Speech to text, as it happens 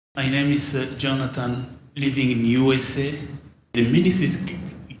My name is Jonathan, living in USA. The ministry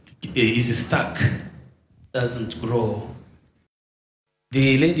is stuck, doesn't grow.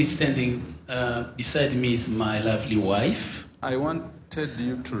 The lady standing beside me is my lovely wife. I wanted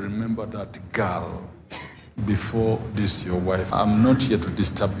you to remember that girl before this, your wife. I'm not here to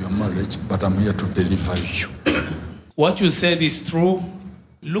disturb your marriage, but I'm here to deliver you. What you said is true.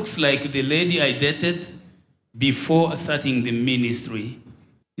 Looks like the lady I dated before starting the ministry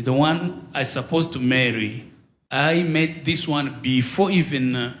is the one I supposed to marry. I met this one before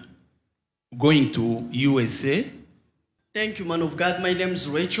even going to USA. Thank you, man of God. My name is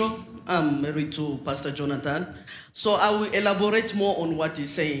Rachel. I'm married to Pastor Jonathan. So I will elaborate more on what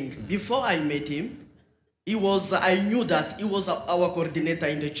he's saying. Before I met him, I knew that he was our coordinator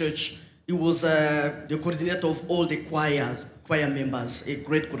in the church. He was the coordinator of all the choir members, a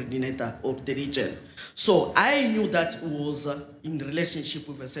great coordinator of the region. So I knew that he was in relationship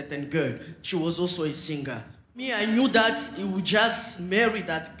with a certain girl. She was also a singer. Me, I knew that he would just marry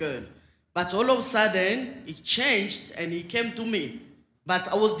that girl. But all of a sudden, it changed and he came to me. But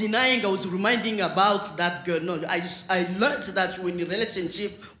I was denying, I was reminding about that girl. No, I learned that you were in a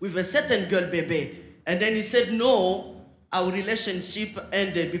relationship with a certain girl, baby. And then he said, no, our relationship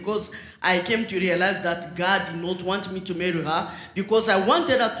ended because I came to realize that God did not want me to marry her because I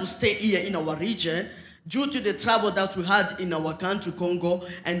wanted her to stay here in our region due to the trouble that we had in our country, Congo,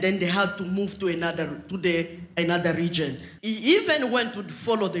 and then they had to move to another region. He even went to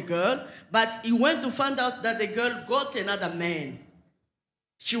follow the girl, but he went to find out that the girl got another man.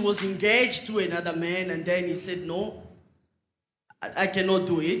 She was engaged to another man, and then he said, no, I cannot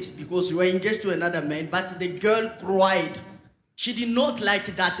do it because you are engaged to another man. But the girl cried. She did not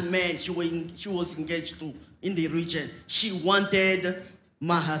like that man she was engaged to in the region. She wanted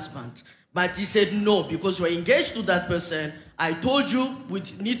my husband. But he said, no, because you are engaged to that person. I told you we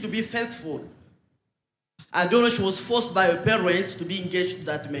need to be faithful. I don't know, she was forced by her parents to be engaged to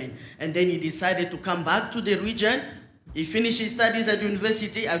that man. And then he decided to come back to the region. He finished his studies at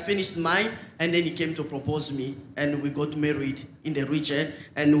university, I finished mine, and then he came to propose me, and we got married in the region,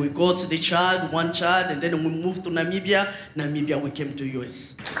 and we got the child, one child, and then we moved to Namibia. Namibia, we came to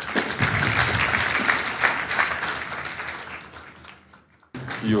US.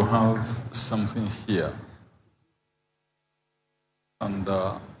 You have something here, and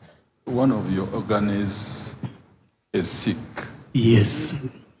one of your organs is sick. Yes,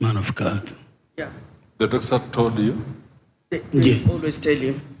 man of God. Yeah. The doctor told you? They always tell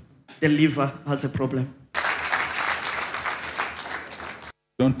him the liver has a problem.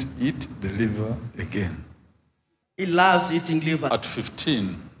 Don't eat the liver again. He loves eating liver. At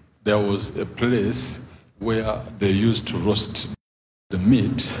 15, there was a place where they used to roast the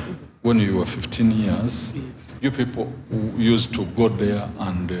meat. When you were 15 years, you people used to go there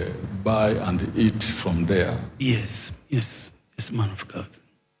and buy and eat from there. Yes, man of God.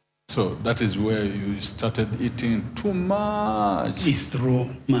 So that is where you started eating too much. It's true,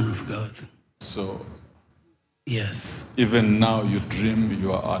 man of God. So, yes. Even now you dream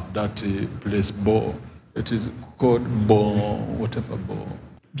you are at that place, Bo. It is called Bo, whatever Bo.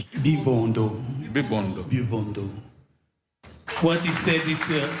 Bibondo. Bibondo. Bibondo. What he said is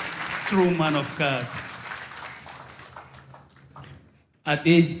true, man of God. At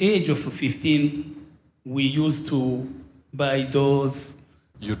the age of 15, we used to buy those.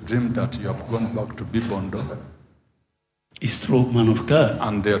 You dream that you have gone back to Bibondo. It's true, man of God.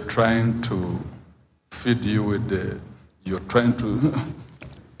 And they're trying to feed you with you're trying to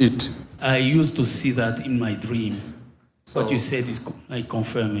eat. I used to see that in my dream. So what you said is, I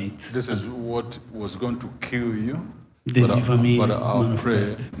confirm it. This is what was going to kill you. Deliver me, but I'll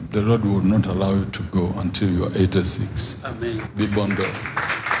pray the Lord will not allow you to go until you are 86. Amen. Bibondo.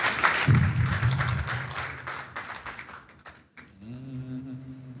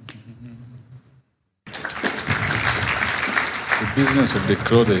 The business of the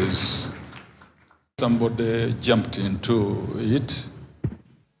clothes, somebody jumped into it.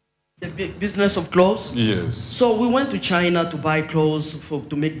 The business of clothes? Yes. So we went to China to buy clothes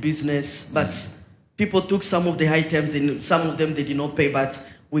to make business, but people took some of the items and some of them they did not pay, but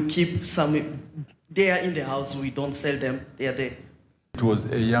we keep some. They are in the house, we don't sell them, they are there. It was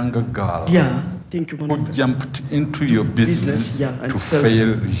a younger girl. Yeah, thank you. Who jumped into your business to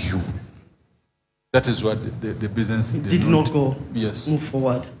fail you. That is what the business did not go. Yes. Move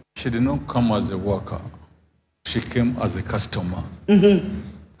forward. She did not come as a worker. She came as a customer.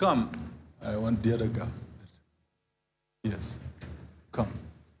 Come. I want the other girl. Yes. Come.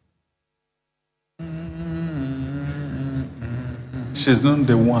 She's not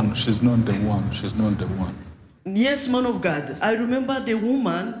the one. She's not the one. She's not the one. Yes, man of God. I remember the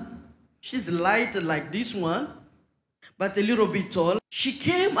woman, she's light like this one, but a little bit tall. She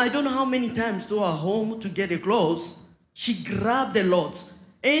came, I don't know how many times to her home to get the clothes. She grabbed a lot.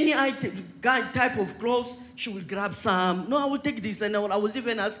 Any type of clothes, she will grab some. No, I will take this. And I was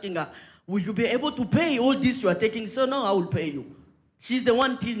even asking her, will you be able to pay all this you are taking? So no, I will pay you. She's the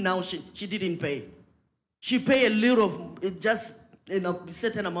one till now she didn't pay. She paid a little of, just a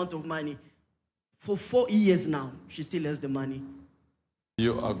certain amount of money. For 4 years now, she still has the money.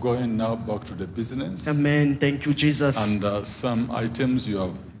 You are going now back to the business. Amen. Thank you, Jesus. And some items you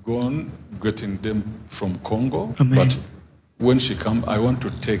have gone getting them from Congo. Amen. But when she comes, I want to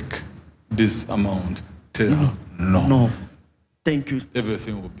take this amount. Tell her, no. No. Thank you.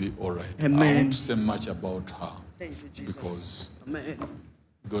 Everything will be all right. Amen. I won't say much about her. Thank you, Jesus. Because Amen.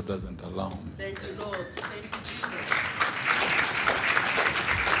 God doesn't allow me. Thank you, Lord. Thank you, Jesus.